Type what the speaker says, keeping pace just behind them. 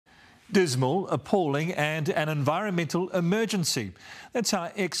Dismal, appalling and an environmental emergency. That's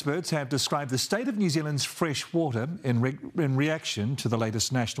how experts have described the state of New Zealand's fresh water in reaction to the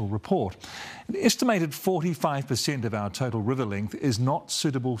latest national report. An estimated 45% of our total river length is not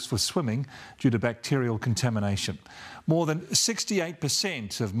suitable for swimming due to bacterial contamination. More than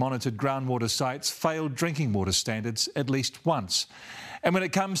 68% of monitored groundwater sites failed drinking water standards at least once. And when it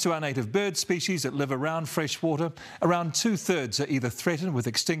comes to our native bird species that live around freshwater, around 2/3 are either threatened with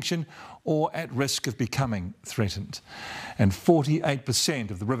extinction or at risk of becoming threatened. And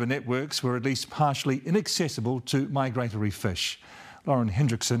 48% of the river networks were at least partially inaccessible to migratory fish. Lauren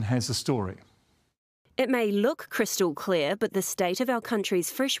Hendrickson has the story. It may look crystal clear, but the state of our country's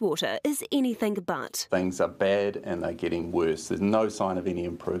freshwater is anything but. Things are bad and they're getting worse. There's no sign of any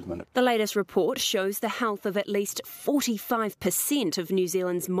improvement. The latest report shows the health of at least 45% of New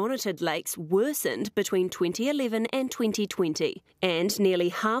Zealand's monitored lakes worsened between 2011 and 2020. And nearly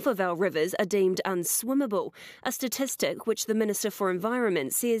half of our rivers are deemed unswimmable, a statistic which the Minister for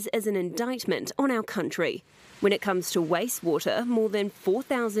Environment says is an indictment on our country. When it comes to wastewater, more than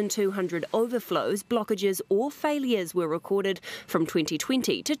 4,200 overflows, blockages or failures were recorded from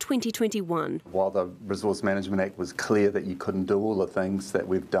 2020 to 2021. While the Resource Management Act was clear that you couldn't do all the things that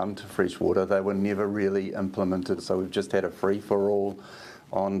we've done to freshwater, they were never really implemented. So we've just had a free-for-all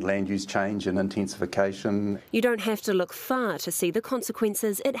on land use change and intensification. You don't have to look far to see the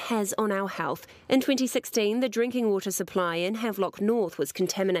consequences it has on our health. In 2016, the drinking water supply in Havelock North was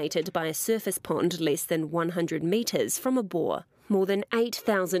contaminated by a surface pond less than 100 metres from a bore. More than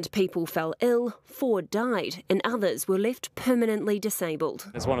 8,000 people fell ill, 4 died, and others were left permanently disabled.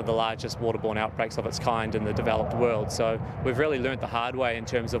 It's one of the largest waterborne outbreaks of its kind in the developed world, so we've really learnt the hard way in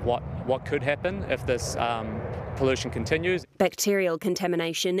terms of what could happen if this pollution continues. Bacterial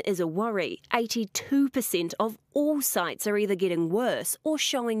contamination is a worry. 82% of all sites are either getting worse or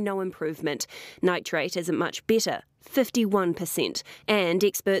showing no improvement. Nitrate isn't much better, 51%. And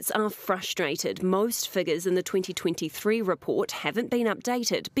experts are frustrated. Most figures in the 2023 report haven't been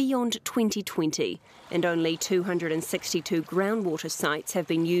updated beyond 2020. And only 262 groundwater sites have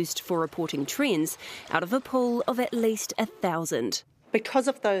been used for reporting trends out of a pool of at least 1,000. Because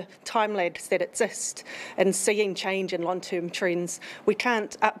of the time lags that exist in seeing change in long-term trends, we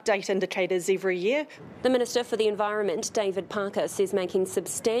can't update indicators every year. The Minister for the Environment, David Parker, says making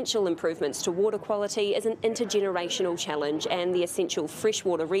substantial improvements to water quality is an intergenerational challenge, and the essential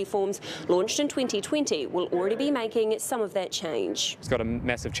freshwater reforms launched in 2020 will already be making some of that change. It's got a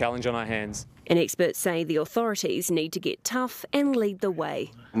massive challenge on our hands. And experts say the authorities need to get tough and lead the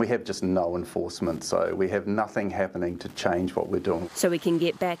way. We have just no enforcement, so we have nothing happening to change what we're doing. So we can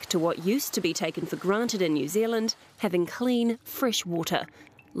get back to what used to be taken for granted in New Zealand, having clean, fresh water.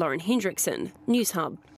 Lauren Hendrickson, Newshub.